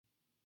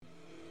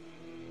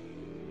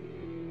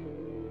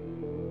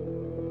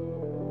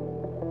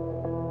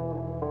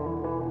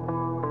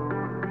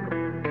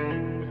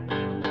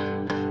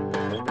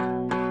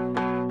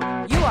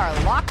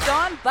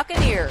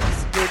Buccaneers,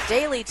 your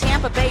daily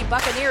Tampa Bay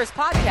Buccaneers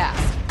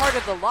podcast, part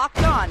of the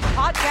Locked On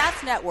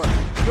Podcast Network,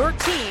 your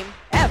team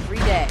every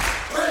day.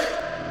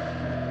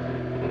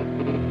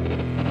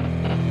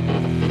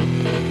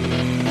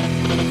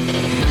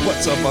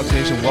 What's up, Bucs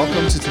Nation?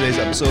 Welcome to today's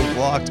episode of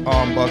Locked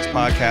On Bucs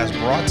podcast,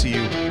 brought to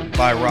you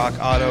by Rock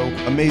Auto.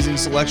 Amazing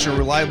selection,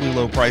 reliably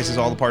low prices,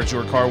 all the parts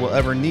your car will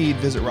ever need.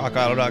 Visit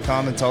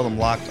rockauto.com and tell them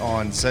Locked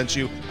On sent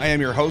you. I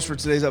am your host for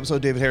today's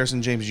episode, David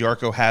Harrison. James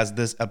Yarko has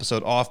this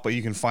episode off, but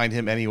you can find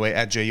him anyway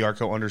at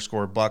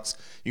JYarko_Bucks.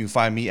 You can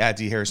find me at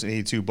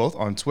DHarrison82, both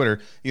on Twitter.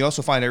 You can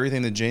also find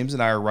everything that James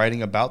and I are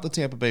writing about the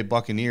Tampa Bay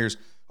Buccaneers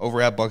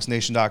over at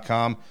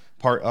bucksnation.com,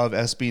 part of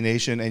SB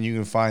Nation, and you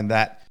can find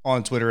that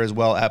on Twitter as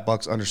well at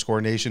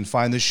Bucks_Nation.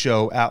 Find the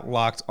show at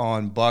Locked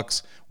On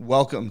Bucks.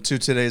 Welcome to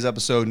today's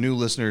episode, new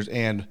listeners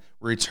and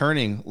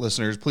returning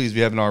listeners. Please, if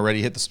you haven't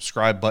already, hit the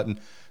subscribe button,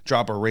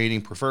 drop a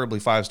rating, preferably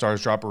 5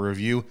 stars, drop a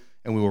review,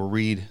 and we will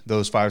read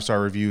those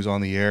 5-star reviews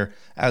on the air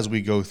as we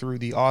go through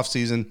the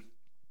offseason.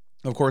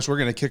 Of course, we're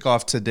going to kick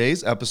off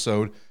today's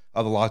episode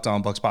of the Locked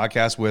On Bucks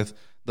podcast with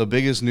the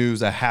biggest news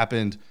that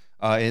happened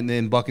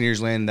in Buccaneers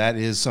land. That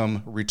is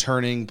some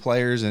returning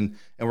players, and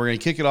we're going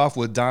to kick it off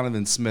with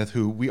Donovan Smith,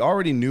 who we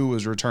already knew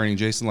was returning.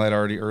 Jason Light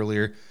already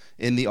earlier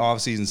in the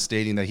offseason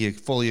stating that he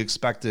fully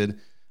expected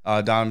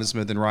Donovan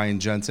Smith and Ryan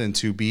Jensen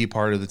to be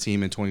part of the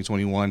team in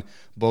 2021.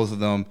 Both of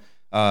them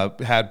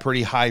had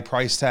pretty high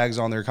price tags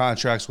on their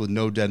contracts with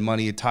no dead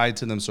money tied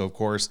to them. So, of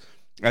course,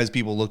 as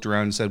people looked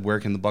around and said, where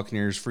can the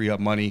Buccaneers free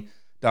up money?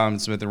 Donovan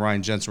Smith and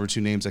Ryan Jensen were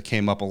two names that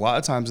came up a lot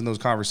of times in those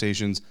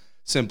conversations,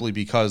 simply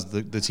because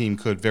the team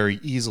could very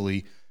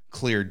easily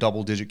clear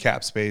double-digit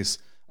cap space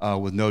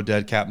with no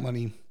dead cap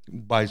money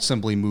by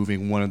simply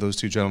moving one of those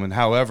two gentlemen.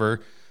 However,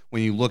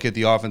 when you look at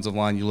the offensive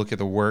line, you look at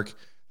the work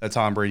that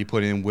Tom Brady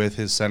put in with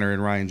his center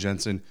and Ryan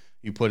Jensen,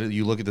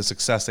 you look at the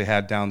success they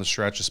had down the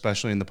stretch,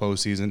 especially in the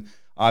postseason.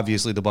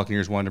 Obviously, the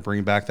Buccaneers wanted to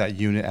bring back that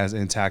unit as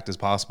intact as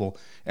possible,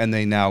 and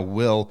they now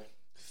will,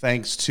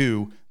 thanks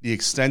to the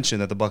extension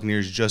that the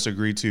Buccaneers just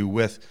agreed to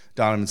with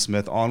Donovan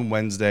Smith on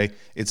Wednesday.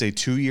 It's a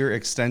 2-year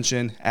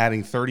extension,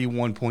 adding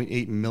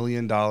 $31.8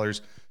 million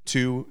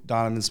to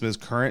Donovan Smith's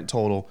current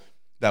total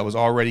that was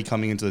already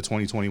coming into the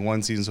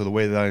 2021 season. So the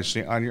way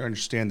that I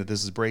understand that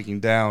this is breaking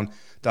down,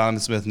 Donovan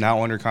Smith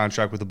now under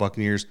contract with the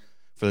Buccaneers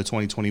for the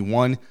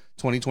 2021,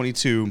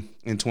 2022,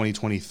 and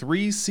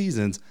 2023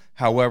 seasons.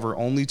 However,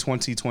 only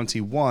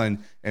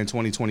 2021 and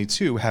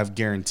 2022 have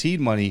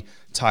guaranteed money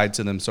tied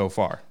to them so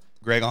far.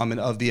 Greg Auman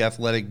of The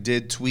Athletic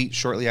did tweet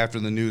shortly after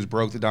the news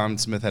broke that Donovan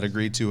Smith had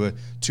agreed to a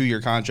 2-year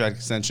contract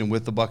extension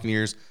with the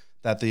Buccaneers,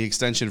 that the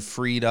extension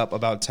freed up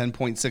about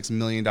 $10.6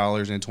 million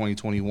in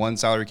 2021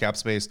 salary cap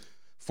space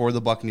for the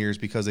Buccaneers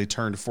because they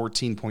turned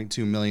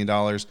 $14.2 million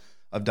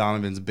of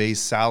Donovan's base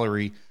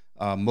salary,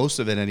 most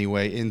of it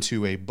anyway,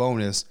 into a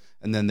bonus,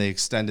 and then they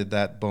extended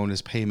that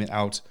bonus payment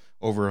out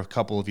over a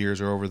couple of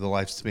years or over the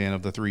lifespan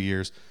of the 3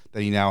 years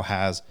that he now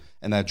has,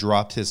 and that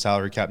dropped his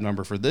salary cap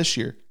number for this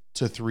year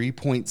to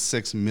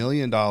 $3.6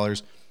 million,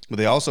 but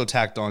they also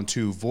tacked on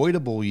 2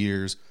 voidable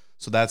years,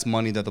 so that's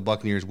money that the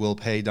Buccaneers will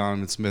pay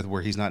Donovan Smith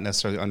where he's not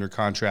necessarily under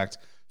contract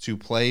to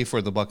play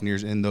for the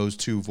Buccaneers in those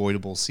 2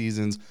 voidable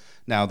seasons.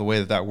 Now, the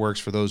way that works,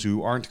 for those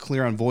who aren't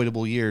clear on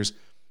voidable years,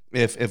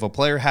 if a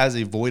player has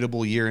a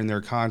voidable year in their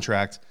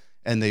contract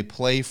and they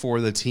play for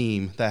the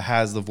team that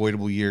has the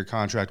voidable year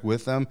contract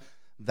with them,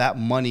 that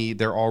money,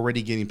 they're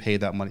already getting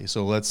paid that money.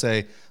 So let's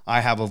say I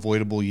have a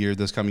voidable year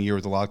this coming year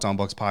with the Locked On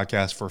Bucks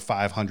podcast for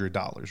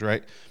 $500,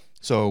 right?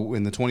 So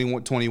when the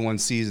 2021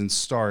 season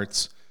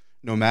starts,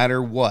 no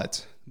matter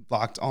what,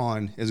 Locked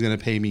On is going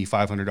to pay me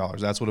 $500.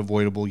 That's what a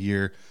voidable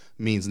year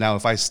means. Now,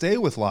 if I stay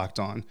with Locked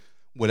On,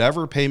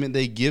 whatever payment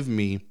they give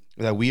me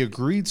that we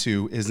agreed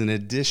to is in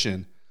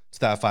addition to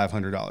that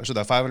 $500. So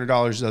that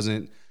 $500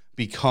 doesn't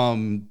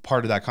become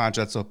part of that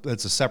contract. So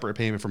it's a separate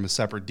payment from a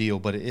separate deal,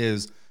 but it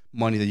is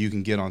money that you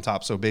can get on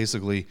top. So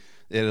basically,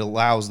 it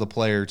allows the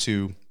player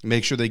to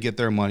make sure they get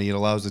their money. It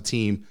allows the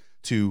team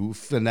to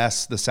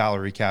finesse the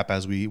salary cap,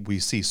 as we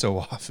see so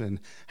often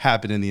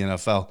happen in the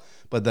NFL.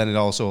 But then it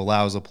also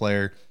allows a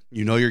player,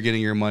 you're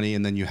getting your money,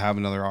 and then you have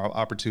another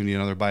opportunity,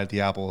 another bite at the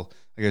apple,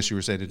 I guess you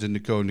were saying, to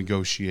go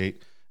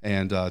negotiate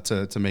and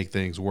to make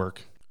things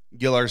work.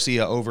 Gil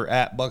Arcia over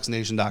at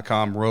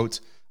BucksNation.com wrote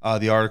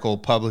the article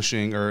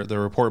publishing, or the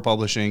report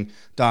publishing,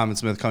 Donovan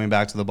Smith coming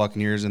back to the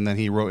Buccaneers, and then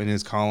he wrote in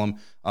his column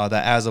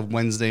that as of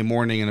Wednesday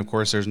morning, and of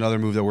course there's another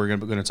move that we're going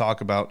to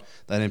talk about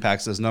that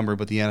impacts this number,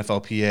 but the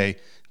NFLPA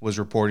was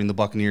reporting the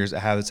Buccaneers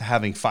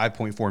having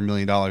 $5.4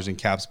 million in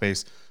cap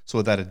space. So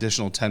with that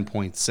additional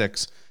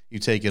 10.6, you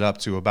take it up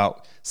to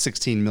about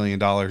 $16 million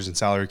in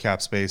salary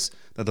cap space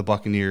that the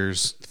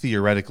Buccaneers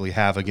theoretically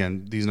have.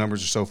 Again, these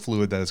numbers are so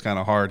fluid that it's kind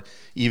of hard.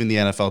 Even the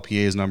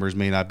NFLPA's numbers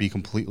may not be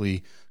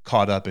completely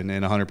caught up and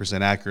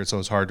 100% accurate, so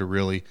it's hard to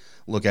really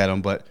look at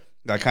them. But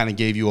that kind of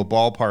gave you a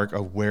ballpark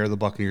of where the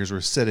Buccaneers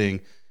were sitting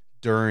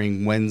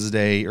during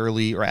Wednesday,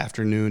 early or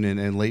afternoon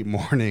and late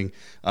morning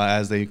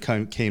as they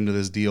came to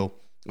this deal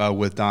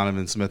with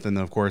Donovan Smith. And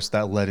then, of course,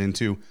 that led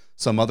into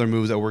some other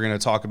moves that we're going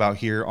to talk about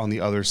here on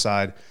the other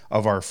side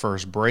of our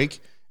first break.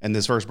 And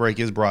this first break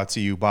is brought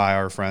to you by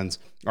our friends,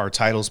 our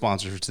title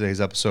sponsors for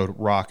today's episode,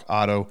 Rock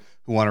Auto,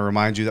 who want to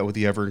remind you that with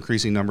the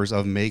ever-increasing numbers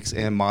of makes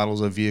and models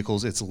of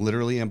vehicles, it's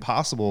literally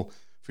impossible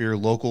for your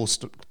local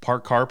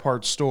car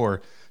parts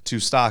store to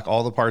stock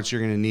all the parts you're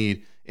going to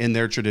need in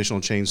their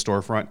traditional chain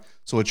storefront.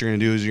 So what you're going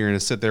to do is you're going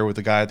to sit there with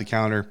the guy at the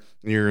counter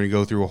and you're going to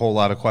go through a whole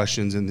lot of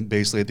questions. And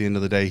basically at the end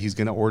of the day, he's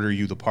going to order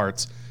you the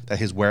parts that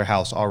his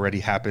warehouse already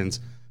happens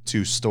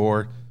to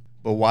store.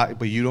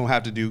 But you don't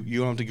have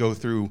to go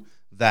through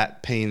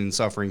that pain and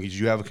suffering because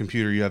you have a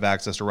computer, you have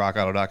access to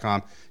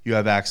rockauto.com, you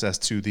have access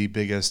to the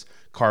biggest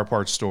car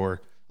parts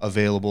store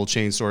available.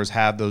 Chain stores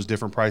have those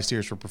different price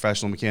tiers for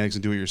professional mechanics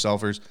and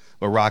do-it-yourselfers,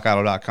 but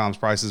rockauto.com's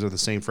prices are the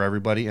same for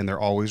everybody and they're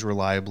always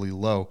reliably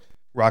low.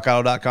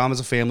 RockAuto.com is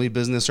a family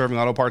business serving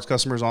auto parts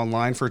customers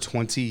online for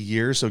 20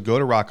 years. So go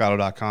to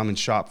RockAuto.com and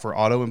shop for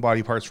auto and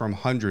body parts from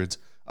hundreds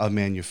of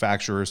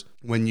manufacturers.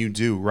 When you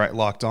do, write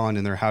Locked On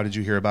in their How Did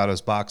You Hear About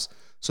Us box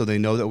so they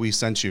know that we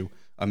sent you.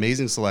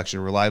 Amazing selection,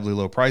 reliably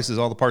low prices,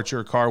 all the parts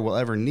your car will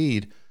ever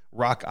need.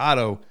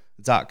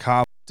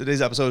 RockAuto.com.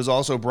 Today's episode is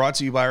also brought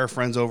to you by our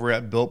friends over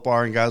at Built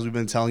Bar. And guys, we've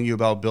been telling you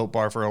about Built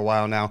Bar for a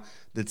while now.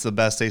 It's the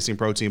best tasting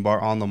protein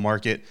bar on the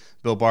market.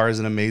 Built Bar is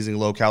an amazing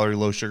low calorie,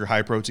 low sugar,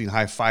 high protein,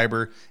 high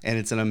fiber, and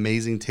it's an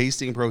amazing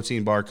tasting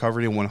protein bar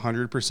covered in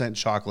 100%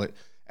 chocolate.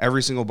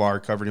 Every single bar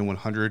covered in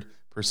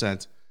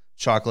 100%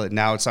 chocolate.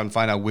 Now it's time to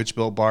find out which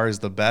Built Bar is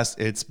the best.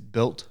 It's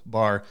Built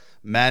Bar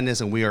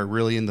Madness, and we are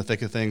really in the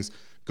thick of things.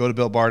 Go to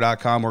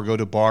BuiltBar.com or go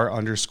to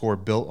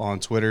bar_built on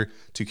Twitter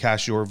to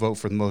cast your vote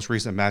for the most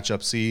recent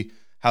matchup. See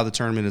how the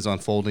tournament is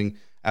unfolding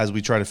as we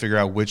try to figure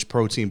out which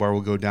protein bar will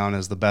go down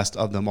as the best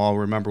of them all.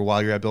 Remember,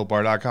 while you're at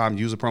BuiltBar.com,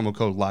 use the promo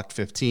code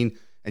LOCKED15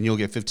 and you'll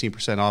get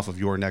 15% off of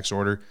your next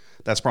order.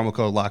 That's promo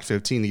code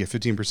LOCKED15 to get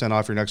 15%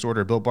 off your next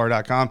order at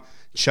BuiltBar.com.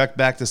 Check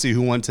back to see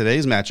who won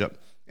today's matchup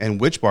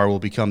and which bar will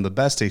become the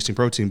best tasting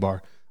protein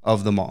bar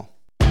of them all.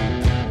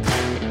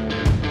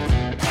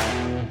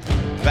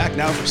 Back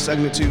now for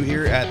segment 2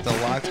 here at the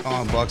Locked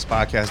On Bucks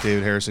podcast.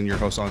 David Harrison, your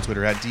host on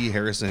Twitter at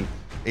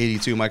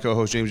dharrison82. My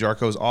co-host James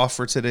Yarko is off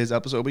for today's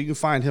episode, but you can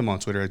find him on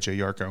Twitter at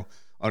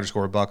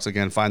jyarko_Bucks.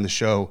 Again, find the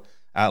show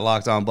at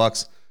Locked On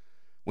Bucks.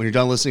 When you're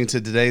done listening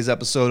to today's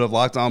episode of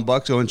Locked On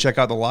Bucks, go and check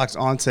out the Locked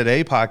On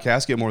Today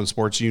podcast. Get more of the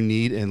sports you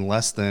need in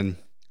less than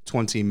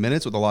 20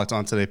 minutes with the Locked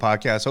On Today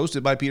podcast,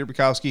 hosted by Peter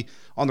Bukowski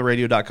on the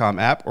radio.com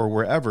app or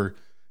wherever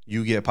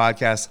you get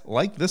podcasts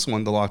like this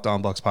one, the Locked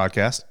On Bucks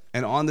podcast.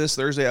 And on this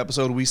Thursday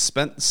episode, we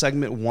spent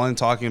segment 1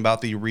 talking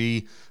about the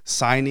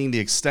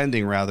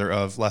extending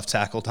of left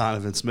tackle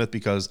Donovan Smith,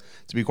 because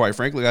to be quite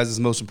frankly, guys, this is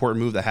the most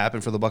important move that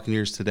happened for the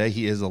Buccaneers today.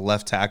 He is a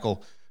left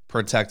tackle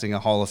protecting a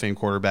Hall of Fame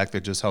quarterback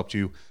that just helped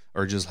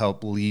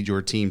lead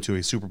your team to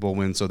a Super Bowl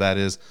win. So that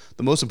is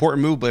the most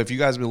important move. But if you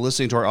guys have been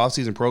listening to our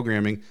offseason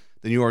programming,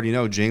 then you already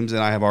know James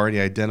and I have already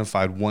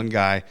identified one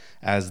guy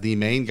as the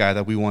main guy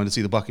that we wanted to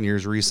see the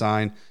Buccaneers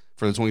re-sign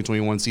for the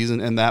 2021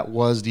 season, and that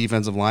was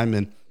defensive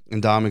lineman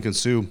Ndamukong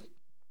Suh.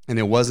 And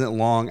it wasn't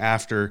long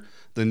after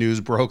the news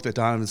broke that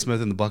Donovan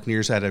Smith and the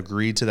Buccaneers had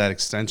agreed to that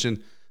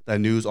extension,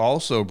 that news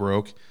also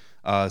broke,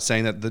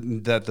 saying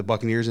that the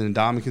Buccaneers and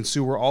Ndamukong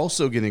Suh were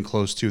also getting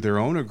close to their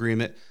own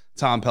agreement.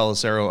 Tom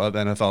Pelissero of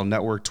NFL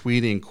Network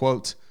tweeting,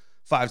 quote,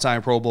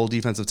 5-time Pro Bowl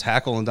defensive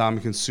tackle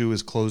Ndamukong Suh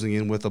is closing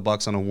in with the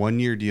Bucs on a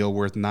 1-year deal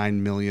worth $9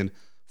 million,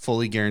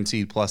 fully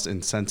guaranteed plus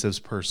incentives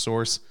per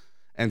source.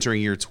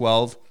 Entering year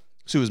 12,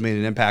 Suh has made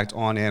an impact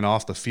on and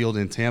off the field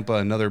in Tampa,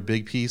 another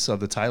big piece of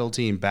the title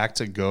team back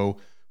to go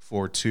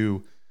for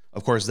 2.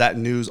 Of course, that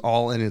news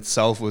all in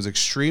itself was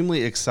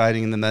extremely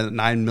exciting, and then that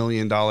 $9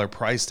 million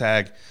price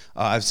tag.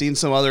 I've seen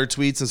some other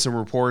tweets and some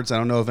reports. I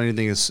don't know if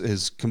anything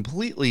is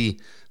completely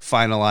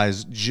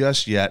finalized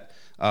just yet,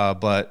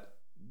 but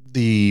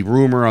the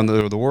rumor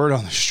the word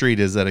on the street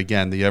is that,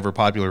 again, the ever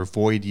popular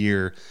void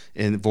years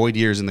in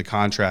the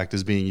contract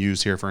is being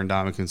used here for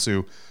Ndamukong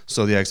Suh.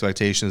 So the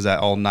expectation is that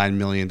all $9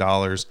 million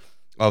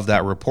of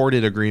that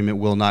reported agreement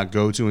will not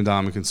go to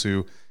Ndamukong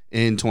Suh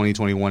in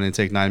 2021 and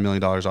take $9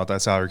 million off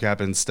that salary cap.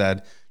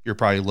 Instead, you're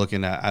probably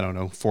looking at,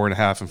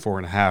 4.5 and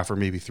 4.5, or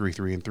maybe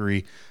 3 and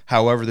 3.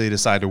 However they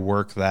decide to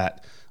work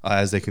that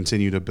as they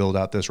continue to build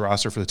out this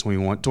roster for the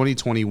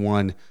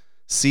 2021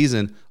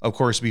 season. Of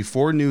course,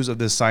 before news of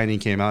this signing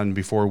came out and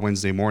before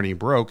Wednesday morning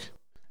broke,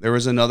 there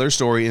was another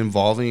story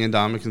involving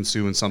Ndamukong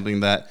Suh, and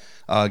something that,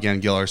 again,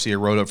 Gil Arcia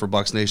wrote up for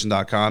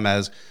BucsNation.com,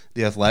 as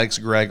the Athletic's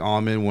Greg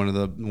Auman, one of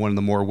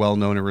the more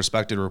well-known and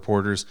respected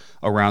reporters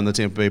around the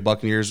Tampa Bay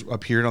Buccaneers,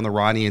 appeared on the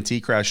Ronnie and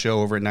T-Crash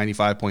show over at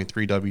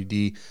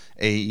 95.3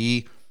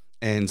 WDAE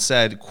and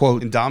said,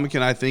 quote,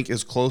 Ndamukong, I think,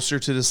 is closer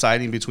to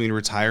deciding between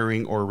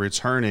retiring or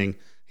returning.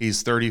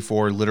 He's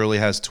 34, literally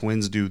has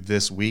twins due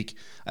this week.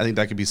 I think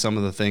that could be some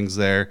of the things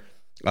there.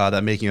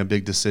 That making a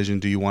big decision.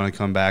 Do you want to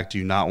come back? Do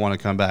you not want to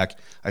come back?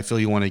 I feel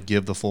you want to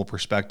give the full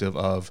perspective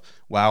of,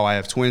 wow, I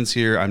have twins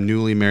here. I'm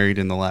newly married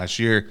in the last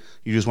year.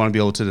 You just want to be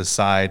able to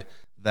decide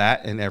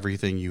that and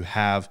everything you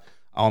have.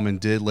 Alman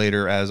did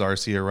later, as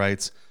Arcia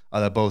writes,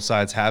 that both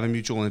sides have a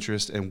mutual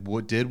interest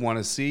and did want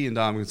to see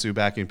Ndamukong Suh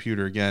back in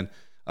pewter again.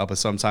 But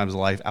sometimes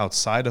life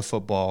outside of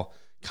football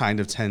kind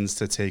of tends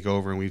to take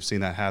over, and we've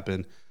seen that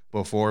happen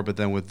before. But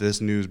then with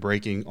this news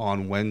breaking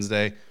on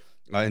Wednesday,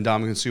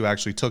 Ndamukong Suh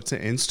actually took to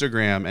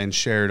Instagram and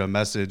shared a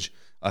message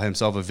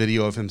himself, a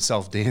video of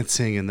himself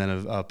dancing, and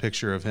then a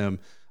picture of him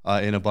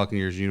in a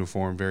Buccaneers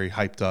uniform, very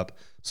hyped up.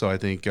 So I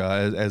think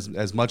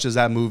as much as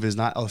that move is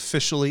not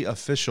officially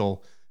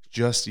official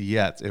just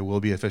yet, it will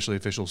be officially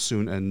official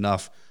soon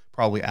enough,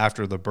 probably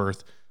after the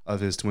birth of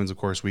his twins. Of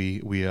course, we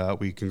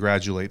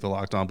congratulate the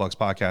Locked On Bucs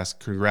podcast,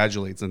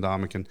 congratulates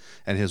Ndamukong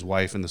and his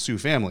wife and the Suh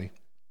family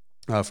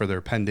for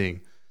their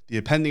pending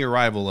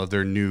arrival of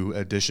their new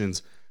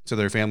additions to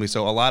their family.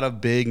 So a lot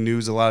of big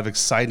news, a lot of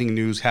exciting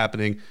news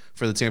happening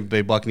for the Tampa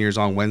Bay Buccaneers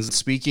on Wednesday.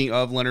 Speaking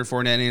of Leonard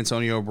Fournette and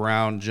Antonio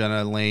Brown,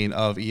 Jenna Lane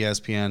of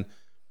ESPN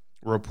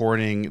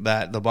reporting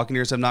that the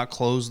Buccaneers have not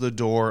closed the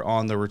door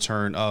on the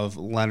return of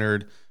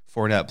Leonard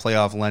Fournette,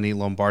 playoff Lenny,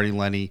 Lombardi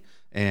Lenny,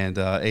 and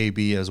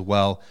AB as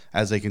well,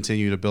 as they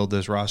continue to build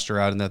this roster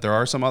out, and that there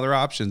are some other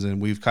options. And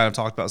we've kind of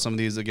talked about some of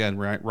these again.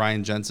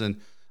 Ryan Jensen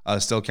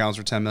still counts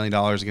for $10 million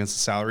against the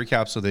salary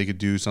cap, so they could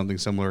do something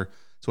similar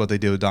to what they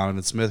did with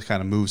Donovan Smith,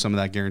 kind of move some of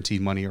that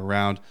guaranteed money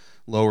around,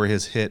 lower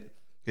his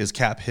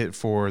cap hit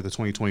for the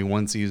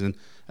 2021 season,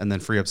 and then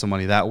free up some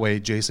money that way.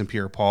 Jason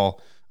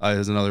Pierre-Paul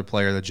is another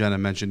player that Jenna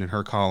mentioned in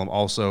her column,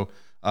 also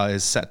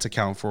is set to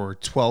count for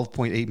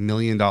 $12.8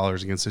 million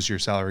against this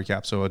year's salary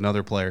cap. So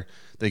another player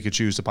they could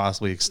choose to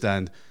possibly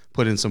extend,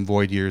 put in some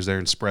void years there,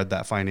 and spread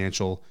that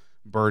financial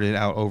burden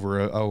out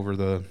over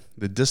the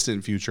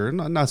distant future,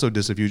 not so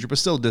distant future, but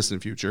still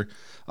distant future.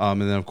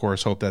 And then of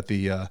course hope that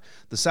the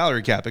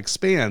salary cap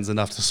expands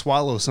enough to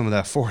swallow some of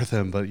that for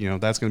them. But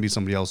that's going to be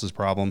somebody else's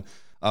problem.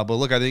 But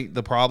look, I think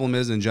the problem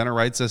is, and Jenna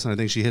writes this, and I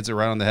think she hits it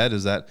right on the head,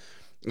 is that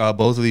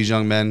both of these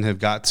young men have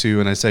got to,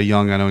 and I say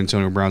young, I know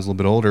Antonio Brown's a little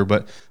bit older,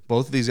 but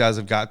both of these guys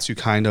have got to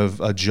kind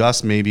of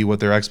adjust maybe what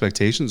their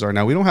expectations are.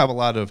 Now, we don't have a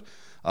lot of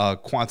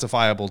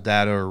quantifiable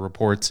data or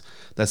reports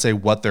that say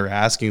what they're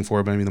asking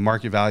for, but I mean, the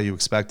market value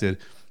expected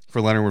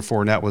for Leonard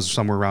Fournette was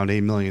somewhere around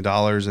 $8 million,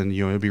 and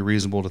it'd be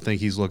reasonable to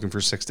think he's looking for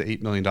 $6 to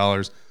 $8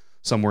 million,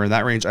 somewhere in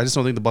that range. I just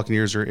don't think the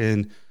Buccaneers are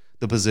in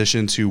the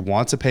position to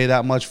want to pay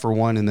that much for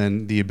one, and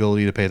then the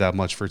ability to pay that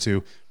much for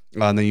two.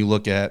 And then you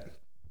look at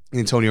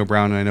Antonio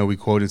Brown, and I know we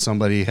quoted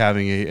somebody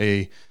having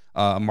a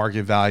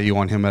market value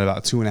on him at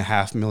about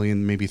 $2.5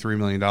 million, maybe $3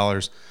 million.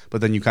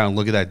 But then you kind of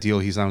look at that deal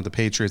he's on with the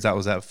Patriots, that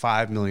was at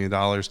 $5 million,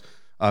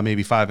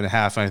 maybe $5.5 million.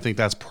 And I think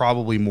that's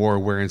probably more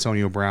where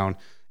Antonio Brown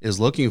is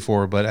looking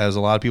for. But as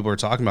a lot of people are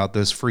talking about,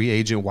 this free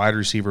agent wide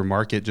receiver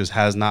market just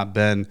has not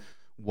been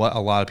what a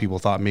lot of people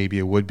thought maybe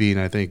it would be.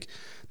 And I think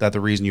that the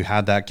reason you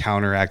had that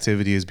counter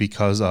activity is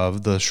because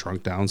of the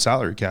shrunk down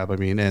salary cap. I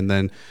mean, and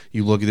then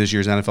you look at this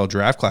year's NFL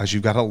draft class,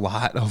 you've got a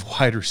lot of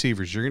wide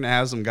receivers. You're going to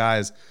have some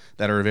guys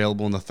that are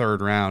available in the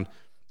third round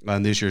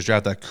in this year's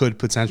draft that could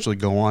potentially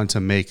go on to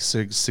make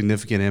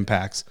significant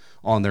impacts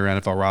on their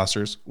NFL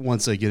rosters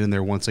once they get in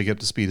there, once they get up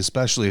to speed,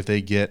 especially if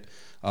they get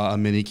a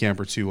mini camp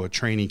or two, a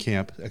training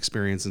camp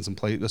experience, and some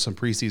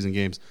preseason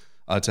games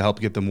to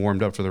help get them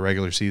warmed up for the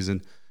regular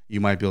season.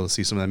 You might be able to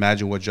see some of that.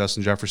 Imagine what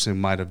Justin Jefferson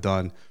might have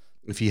done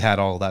if he had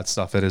all that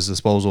stuff at his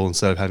disposal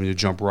instead of having to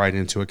jump right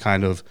into a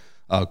kind of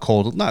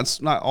cold, not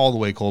all the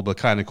way cold, but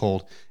kind of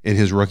cold in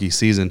his rookie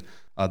season.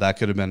 That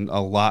could have been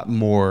a lot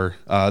more.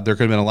 There could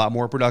have been a lot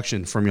more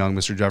production from young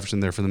Mr. Jefferson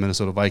there for the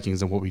Minnesota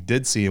Vikings, and what we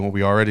did see and what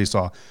we already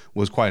saw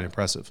was quite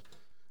impressive.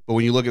 But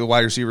when you look at the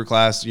wide receiver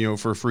class,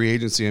 for free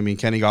agency, I mean,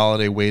 Kenny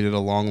Golladay waited a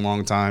long,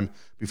 long time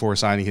before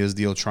signing his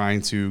deal,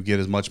 trying to get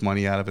as much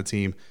money out of a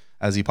team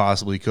as he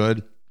possibly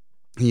could.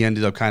 He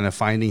ended up kind of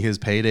finding his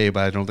payday,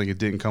 but I don't think it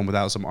didn't come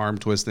without some arm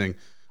twisting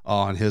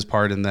on his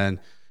part. And then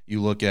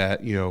you look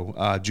at,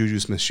 Juju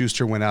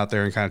Smith-Schuster went out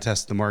there and kind of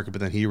tested the market,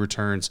 but then he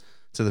returns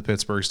to the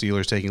Pittsburgh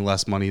Steelers, taking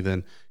less money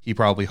than he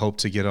probably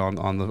hoped to get on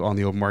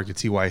the open market.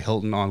 T.Y.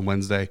 Hilton on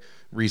Wednesday,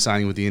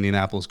 re-signing with the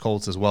Indianapolis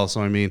Colts as well.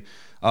 So, I mean,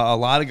 a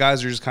lot of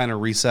guys are just kind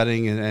of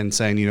resetting and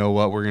saying, you know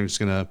what, we're just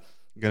going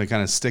to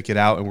kind of stick it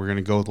out, and we're going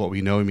to go with what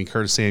we know. I mean,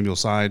 Curtis Samuel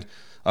signed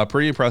a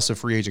pretty impressive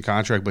free agent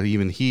contract, but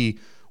even he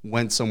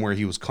went somewhere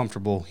he was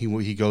comfortable.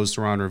 He goes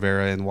to Ron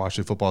Rivera and the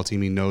Washington football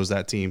team. He knows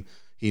that team.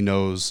 He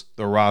knows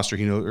the roster.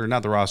 He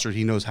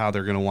knows how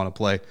they're going to want to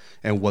play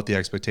and what the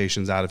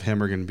expectations out of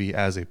him are going to be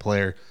as a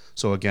player.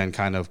 So again,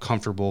 kind of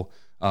comfortable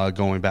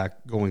going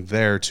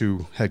there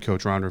to head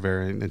coach Ron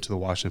Rivera and into the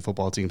Washington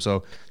football team.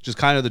 So just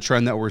kind of the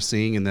trend that we're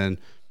seeing. And then,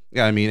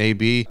 yeah, I mean,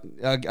 AB,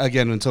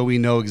 again, until we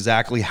know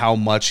exactly how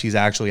much he's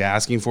actually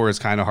asking for, it's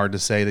kind of hard to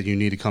say that you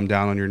need to come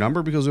down on your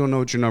number because we don't know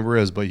what your number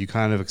is, but you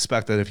kind of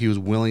expect that if he was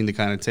willing to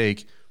kind of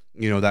take,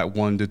 that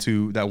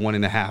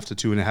 $1.5 to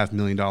 $2.5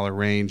 million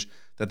range,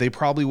 that they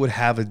probably would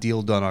have a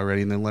deal done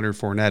already. And then Leonard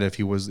Fournette,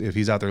 if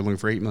he's out there looking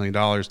for $8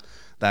 million,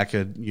 that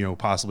could,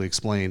 possibly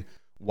explain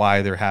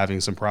why they're having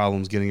some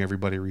problems getting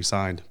everybody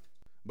re-signed.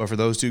 But for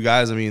those two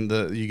guys, I mean,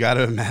 you got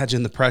to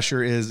imagine the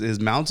pressure is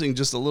mounting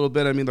just a little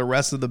bit. I mean, the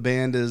rest of the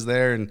band is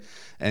there, and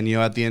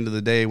at the end of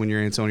the day, when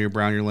you're Antonio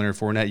Brown, you're Leonard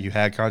Fournette, you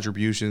had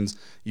contributions,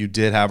 you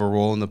did have a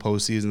role in the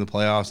postseason, the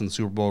playoffs, and the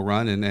Super Bowl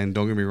run. And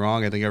don't get me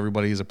wrong, I think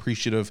everybody is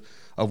appreciative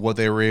of what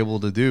they were able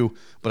to do.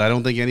 But I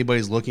don't think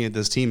anybody's looking at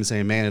this team and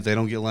saying, man, if they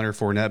don't get Leonard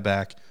Fournette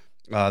back,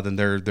 then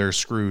they're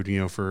screwed,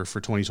 for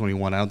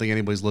 2021. I don't think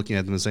anybody's looking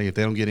at them and saying if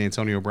they don't get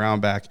Antonio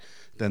Brown back,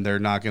 then they're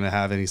not going to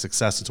have any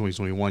success in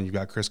 2021. You've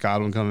got Chris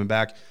Godwin coming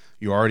back.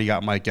 You already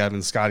got Mike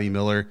Evans, Scotty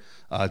Miller,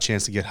 a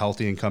chance to get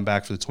healthy and come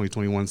back for the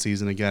 2021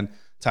 season again.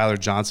 Tyler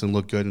Johnson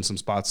looked good in some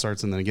spot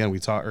starts, and then again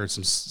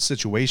some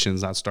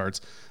situations, not starts.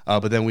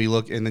 But then you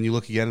look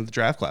again at the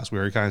draft class. We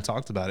already kind of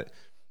talked about it.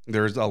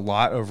 There's a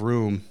lot of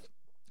room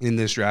in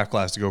this draft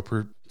class to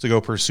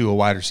go pursue a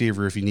wide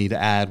receiver if you need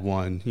to add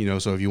one.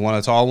 So if you want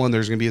a tall one,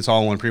 there's going to be a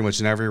tall one pretty much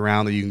in every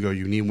round that you can go.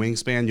 You need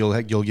wingspan, you'll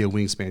get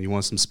wingspan. You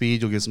want some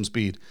speed, you'll get some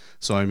speed.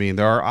 So, I mean,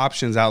 there are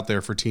options out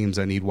there for teams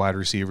that need wide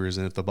receivers,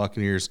 and if the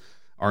Buccaneers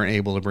aren't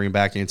able to bring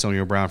back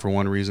Antonio Brown for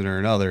one reason or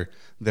another,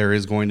 there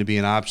is going to be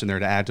an option there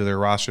to add to their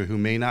roster who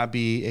may not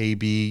be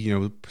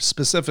AB,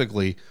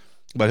 specifically,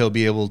 but he'll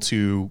be able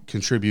to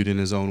contribute in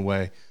his own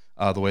way.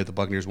 The way the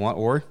Buccaneers want,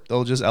 or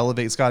they'll just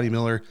elevate Scotty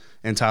Miller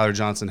and Tyler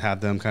Johnson,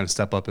 have them kind of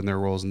step up in their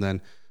roles, and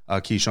then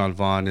Keyshawn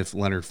Vaughn if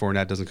Leonard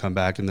Fournette doesn't come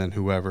back, and then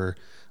whoever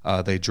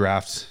they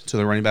draft to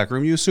the running back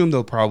room. You assume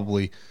they'll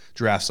probably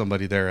draft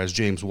somebody there as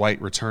James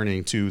White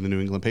returning to the New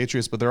England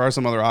Patriots, but there are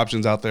some other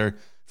options out there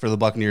for the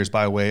Buccaneers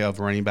by way of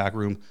the running back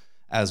room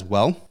as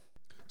well.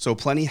 So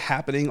plenty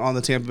happening on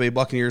the Tampa Bay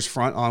Buccaneers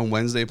front on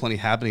Wednesday, plenty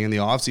happening in the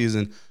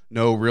offseason.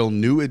 No real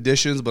new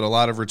additions, but a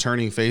lot of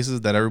returning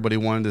faces that everybody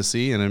wanted to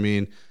see, and I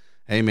mean,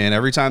 hey, man,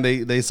 every time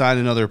they sign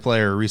another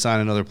player, re-sign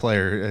another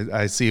player,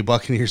 I see a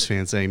Buccaneers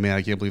fan saying, man,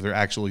 I can't believe they're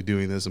actually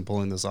doing this and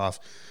pulling this off.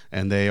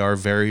 And they are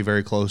very,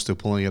 very close to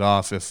pulling it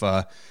off if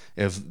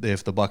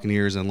the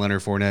Buccaneers and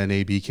Leonard Fournette and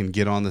AB can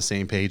get on the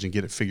same page and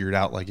get it figured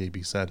out, like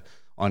AB said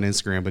on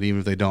Instagram. But even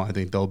if they don't, I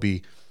think they'll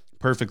be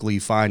perfectly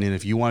fine. And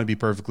if you want to be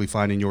perfectly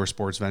fine in your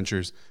sports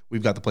ventures,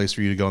 we've got the place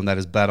for you to go, and that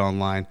is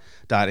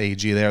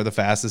betonline.ag. They are the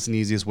fastest and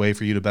easiest way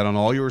for you to bet on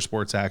all your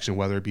sports action,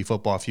 whether it be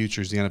football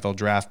futures, the NFL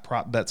draft,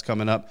 prop bets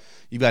coming up.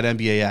 You've got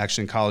NBA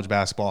action, college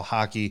basketball,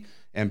 hockey,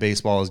 and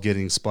baseball is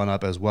getting spun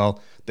up as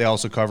well. They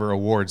also cover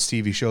awards,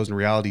 TV shows, and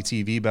reality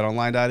TV.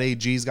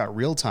 BetOnline.ag's got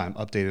real-time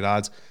updated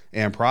odds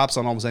and props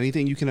on almost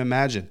anything you can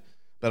imagine.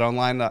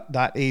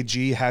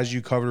 BetOnline.ag has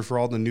you covered for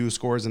all the news,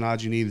 scores, and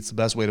odds you need. It's the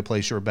best way to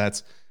place your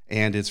bets,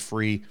 and it's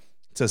free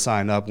to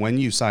sign up. When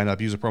you sign up,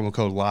 use a promo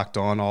code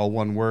LOCKEDON, all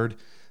one word,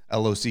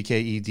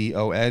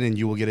 LOCKEDON, and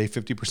you will get a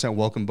 50%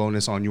 welcome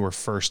bonus on your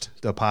first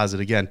deposit.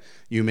 Again,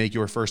 you make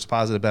your first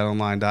deposit at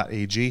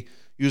betonline.ag.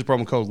 Use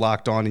promo code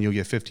LOCKEDON, and you'll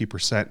get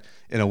 50%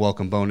 in a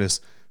welcome bonus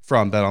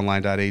from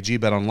betonline.ag.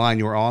 BetOnline,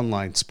 your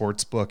online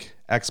sportsbook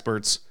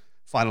experts.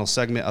 Final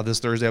segment of this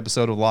Thursday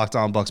episode of Locked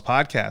On Bucs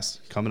podcast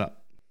coming up.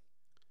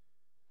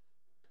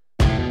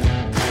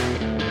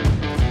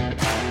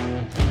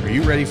 Are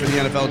you ready for the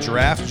NFL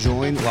Draft?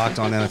 Join Locked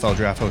On NFL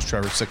Draft host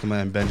Trevor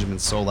Sikkema and Benjamin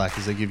Solak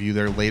as they give you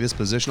their latest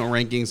positional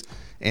rankings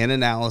and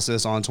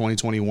analysis on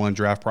 2021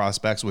 draft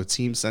prospects with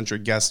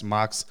team-centric guest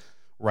mocks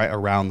right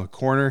around the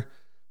corner.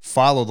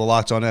 Follow the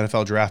Locked On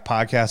NFL Draft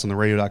podcast on the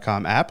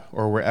radio.com app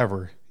or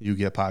wherever you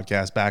get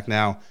podcasts. Back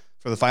now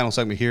for the final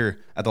segment here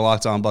at the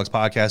Locked On Bucs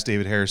podcast.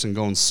 David Harrison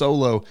going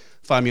solo.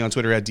 Find me on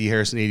Twitter at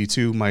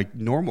dharrison82. My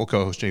normal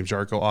co-host James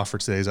Yarko off for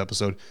today's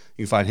episode.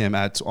 You can find him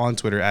on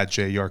Twitter at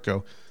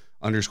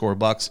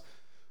jyarko_Bucs.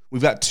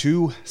 We've got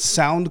two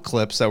sound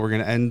clips that we're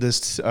going to end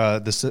this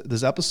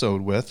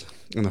episode with,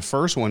 and the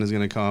first one is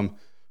going to come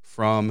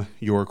from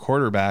your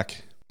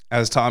quarterback,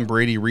 as Tom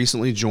Brady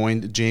recently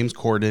joined James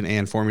Corden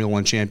and Formula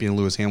One champion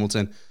Lewis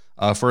Hamilton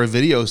for a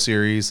video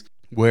series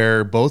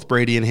where both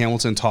Brady and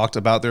Hamilton talked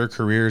about their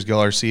careers. Gil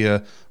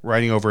Garcia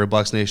writing over at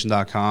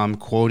BucsNation.com,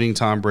 quoting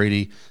Tom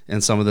Brady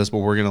in some of this, but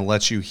we're going to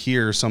let you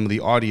hear some of the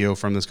audio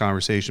from this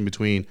conversation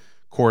between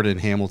Corden,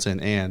 Hamilton,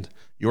 and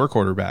your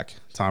quarterback,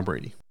 Tom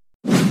Brady.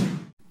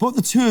 What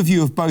the two of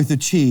you have both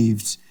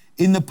achieved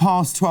in the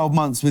past 12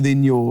 months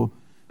within your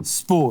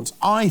sport,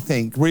 I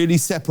think, really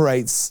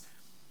separates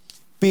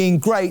being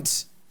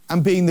great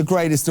and being the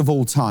greatest of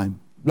all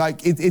time.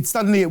 Like,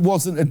 it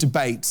wasn't a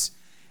debate.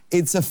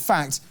 It's a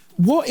fact.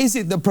 What is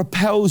it that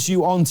propels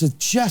you on to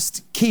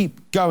just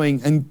keep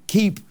going and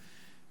keep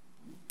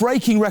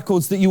breaking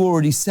records that you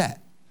already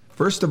set?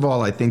 First of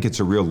all, I think it's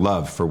a real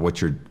love for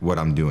what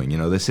I'm doing. You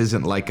know, this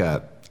isn't like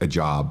a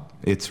job.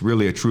 It's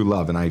really a true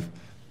love, and I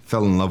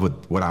fell in love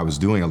with what I was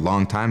doing a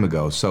long time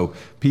ago. So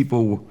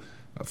people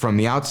from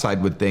the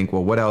outside would think,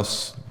 well, what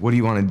else? What do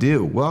you want to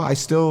do? Well, I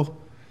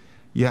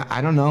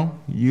don't know.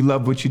 You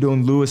love what you're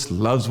doing. Lewis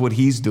loves what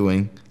he's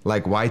doing.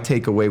 Like, why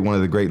take away one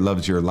of the great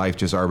loves of your life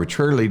just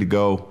arbitrarily to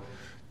go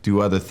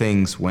do other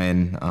things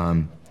when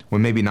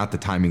maybe not the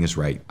timing is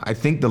right? I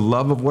think the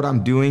love of what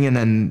I'm doing and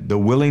then the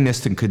willingness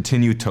to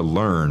continue to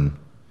learn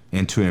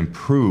and to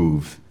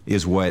improve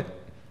is what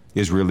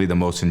is really the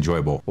most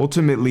enjoyable.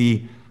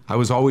 Ultimately, I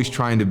was always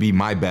trying to be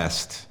my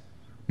best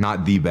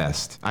not the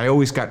best. I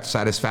always got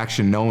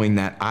satisfaction knowing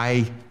that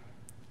I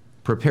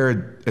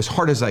prepared as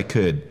hard as I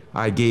could.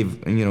 I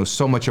gave,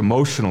 so much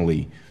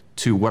emotionally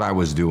to what I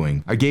was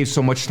doing. I gave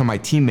so much to my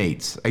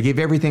teammates. I gave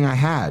everything I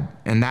had,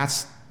 and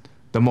that's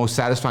the most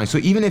satisfying. So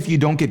even if you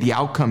don't get the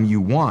outcome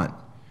you want,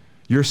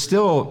 you're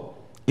still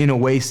in a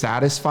way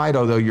satisfied,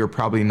 although you're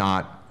probably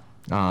not,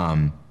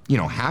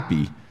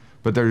 happy,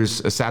 but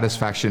there's a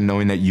satisfaction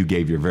knowing that you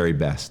gave your very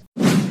best.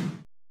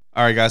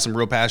 All right, guys, some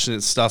real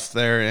passionate stuff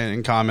there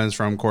and comments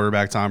from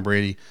quarterback Tom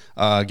Brady,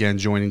 again,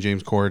 joining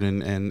James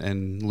Corden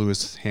and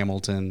Lewis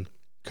Hamilton.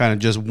 Kind of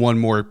just one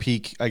more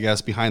peek, I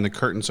guess, behind the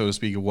curtain, so to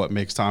speak, of what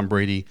makes Tom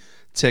Brady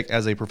tick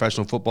as a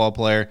professional football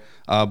player.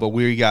 But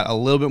we got a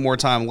little bit more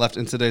time left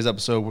in today's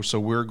episode, so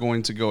we're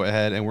going to go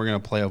ahead and we're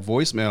going to play a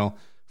voicemail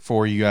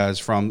for you guys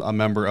from a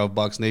member of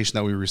Bucs Nation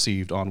that we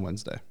received on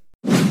Wednesday.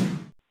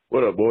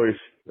 What up, boys?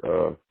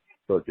 What's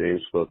up,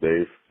 James? What's up,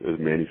 Dave? This is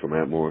Manny from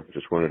Atmore.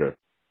 Just wanted to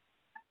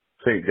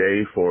thank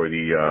Dave for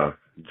the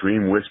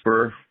Dream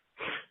Whisperer.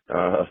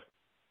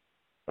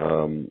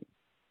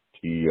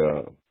 He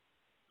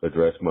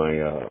addressed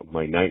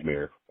my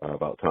nightmare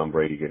about Tom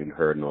Brady getting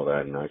hurt and all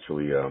that, and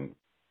actually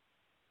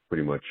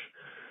pretty much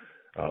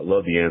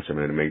love the answer,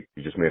 man.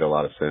 It just made a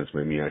lot of sense.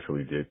 Made me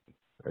actually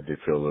I did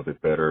feel a little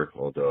bit better,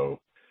 although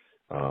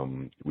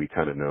we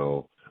kind of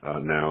know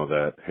now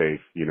that, hey,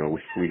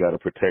 we got to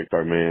protect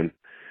our man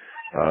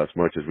as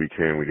much as we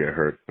can. We get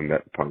hurt in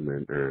that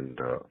department, and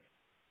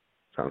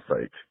sounds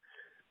like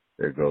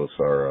there goes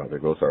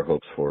our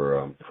hopes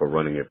for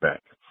running it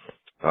back.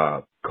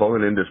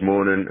 Calling in this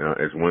morning,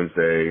 it's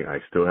Wednesday. I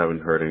still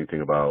haven't heard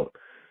anything about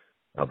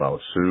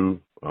Suh.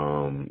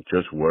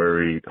 Just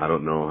worried. I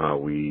don't know how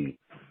we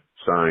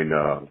signed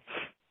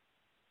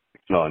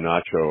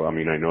Nacho. I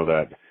mean, I know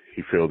that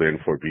he filled in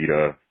for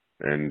Vita,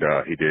 and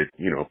he did,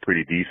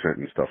 pretty decent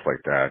and stuff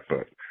like that.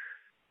 But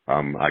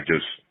I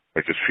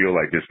just feel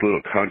like these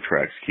little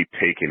contracts keep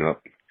taking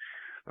up,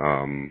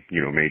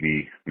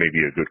 maybe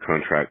a good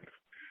contract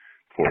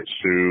for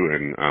Suh,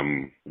 and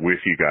I'm with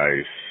you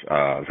guys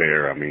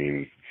there. I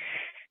mean,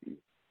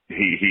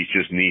 he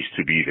just needs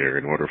to be there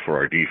in order for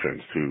our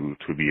defense to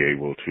be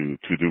able to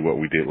do what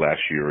we did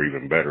last year or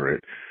even better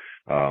at.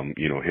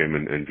 Him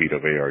and Vita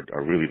Vea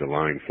are really the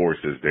line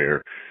forces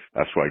there.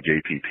 That's why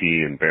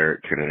JPP and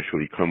Barrett can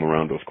actually come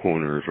around those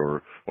corners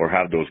or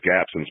have those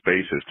gaps and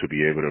spaces to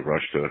be able to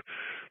rush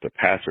the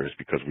passers,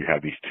 because we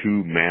have these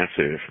two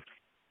massive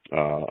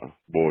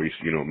boys,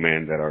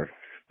 men that are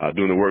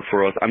doing the work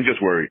for us. I'm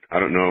just worried. I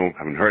don't know. I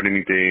haven't heard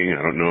anything.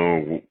 I don't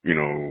know.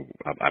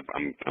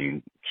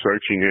 I'm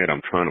searching it.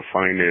 I'm trying to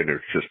find it.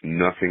 There's just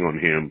nothing on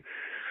him.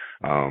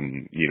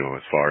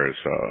 As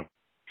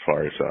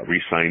far as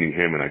re-signing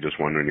him, and I'm just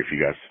wondering if you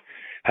guys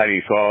had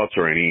any thoughts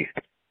or any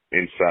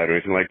insight or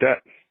anything like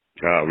that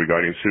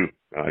regarding Suh.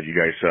 You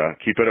guys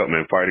keep it up,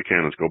 man. Fire the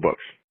can. Let's go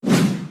Bucs.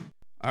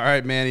 All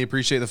right, Manny.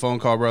 Appreciate the phone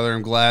call, brother.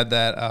 I'm glad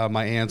that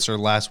my answer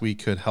last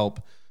week could help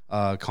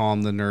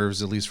calm the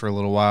nerves, at least for a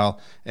little while.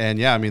 And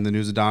yeah, I mean, the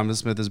news of Donovan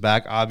Smith is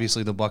back.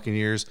 Obviously, the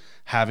Buccaneers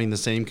having the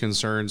same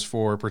concerns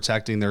for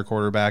protecting their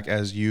quarterback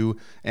as you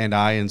and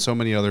I and so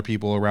many other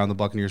people around the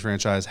Buccaneers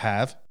franchise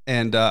have.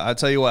 And I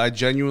tell you what, I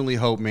genuinely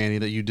hope, Manny,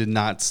 that you did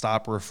not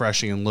stop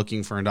refreshing and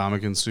looking for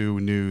Ndamukong Suh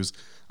news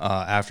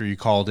after you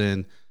called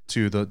in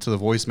to the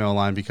voicemail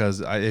line,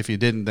 because if you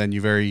didn't, then you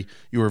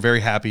were very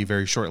happy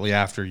very shortly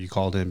after you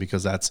called in,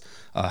 because that's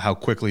how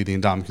quickly the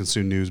Ndamukong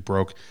Suh news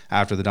broke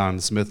after the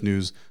Donovan Smith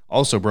news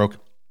also broke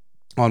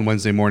on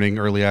Wednesday morning,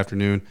 early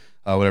afternoon,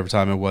 whatever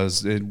time it was,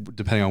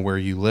 depending on where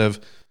you live.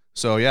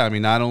 So yeah, I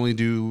mean, not only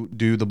do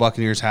the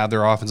Buccaneers have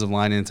their offensive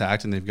line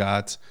intact, and they've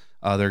got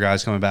their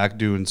guys coming back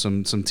doing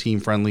some team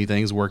friendly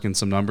things, working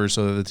some numbers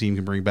so that the team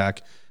can bring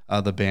back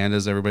the band,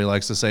 as everybody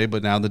likes to say,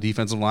 but now the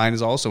defensive line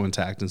is also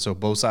intact. And so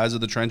both sides of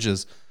the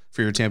trenches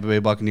for your Tampa Bay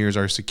Buccaneers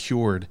are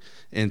secured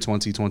in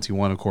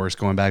 2021, of course.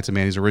 Going back to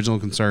Manny's original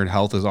concern,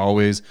 health is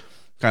always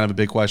kind of a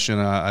big question.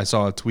 I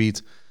saw a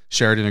tweet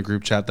shared in a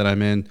group chat that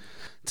I'm in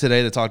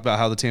today that talked about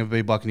how the Tampa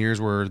Bay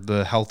Buccaneers were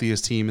the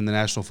healthiest team in the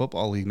National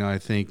Football League. Now, I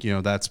think,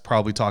 that's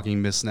probably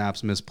talking missed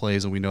snaps, missed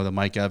plays, and we know that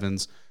Mike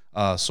Evans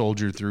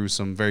soldiered through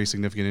some very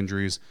significant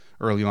injuries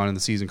early on in the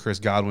season. Chris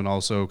Godwin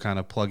also kind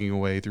of plugging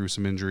away through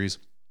some injuries.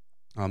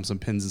 Some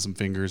pins and some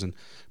fingers, and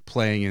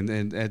playing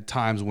and at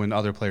times when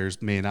other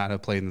players may not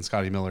have played, and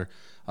Scotty Miller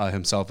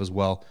himself as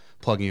well,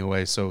 plugging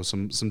away. So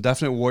some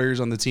definite warriors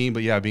on the team,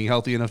 but yeah, being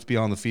healthy enough to be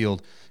on the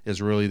field is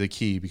really the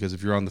key, because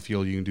if you're on the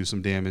field, you can do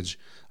some damage.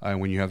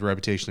 When you have the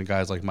reputation of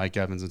guys like Mike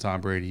Evans and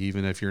Tom Brady,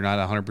 even if you're not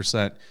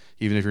 100%,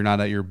 even if you're not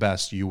at your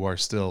best, you are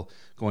still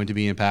going to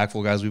be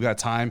impactful. Guys, we've got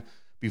time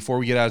before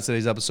we get out of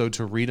today's episode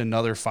to read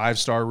another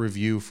 5-star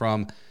review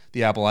from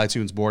the Apple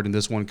iTunes board, and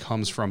this one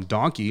comes from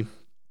Donkey.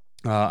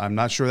 I'm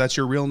not sure that's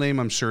your real name.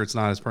 I'm sure it's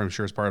not. I'm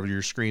sure it's part of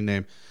your screen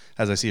name,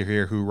 as I see it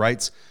here, who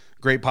writes,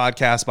 "Great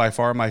podcast, by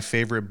far my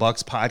favorite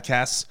Bucs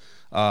podcast.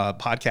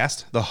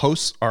 The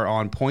hosts are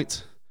on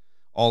point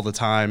all the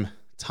time.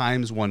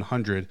 times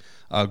 100.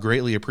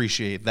 Greatly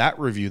appreciate that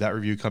review. That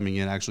review coming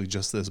in actually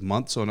just this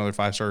month. So another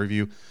 5-star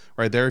review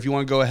right there. If you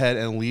want to go ahead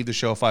and leave the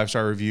show a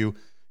 5-star review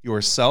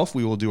yourself,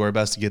 we will do our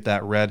best to get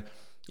that read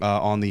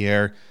on the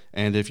air.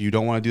 And if you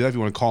don't want to do that, if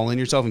you want to call in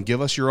yourself and give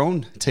us your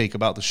own take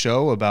about the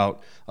show,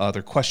 about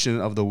the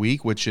question of the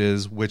week, which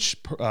is which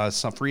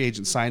some free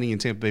agent signing in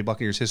Tampa Bay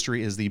Buccaneers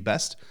history is the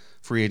best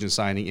free agent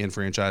signing in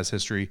franchise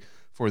history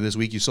for this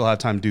week, you still have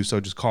time to do so.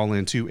 Just call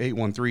in to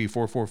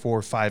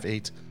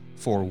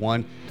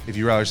 813-444-5841. If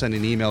you'd rather send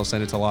an email,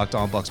 send it to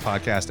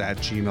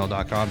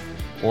lockedonbuckspodcast@gmail.com.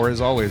 Or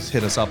as always,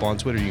 hit us up on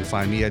Twitter. You can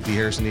find me at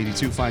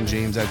dharrison82. Find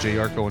James at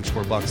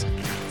jarco_bucks.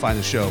 Find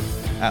the show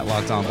at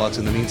Locked On Bucks.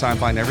 In the meantime,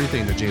 find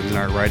everything that James and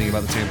I are writing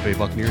about the Tampa Bay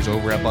Buccaneers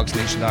over at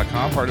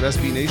bucksnation.com, part of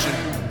SB Nation,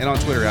 and on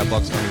Twitter at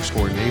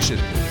bucks_nation.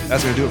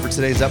 That's going to do it for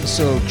today's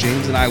episode.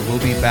 James and I will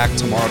be back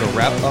tomorrow to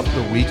wrap up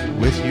the week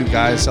with you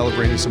guys,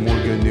 celebrating some more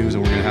good news,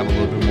 and we're going to have a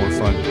little bit more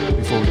fun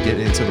before we get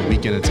into the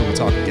weekend until we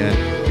talk again.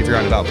 If you're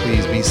out and about,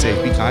 please be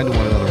safe, be kind to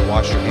one another,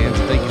 wash your hands,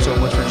 and thank you so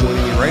much for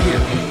joining me right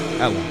here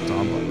at Locked On.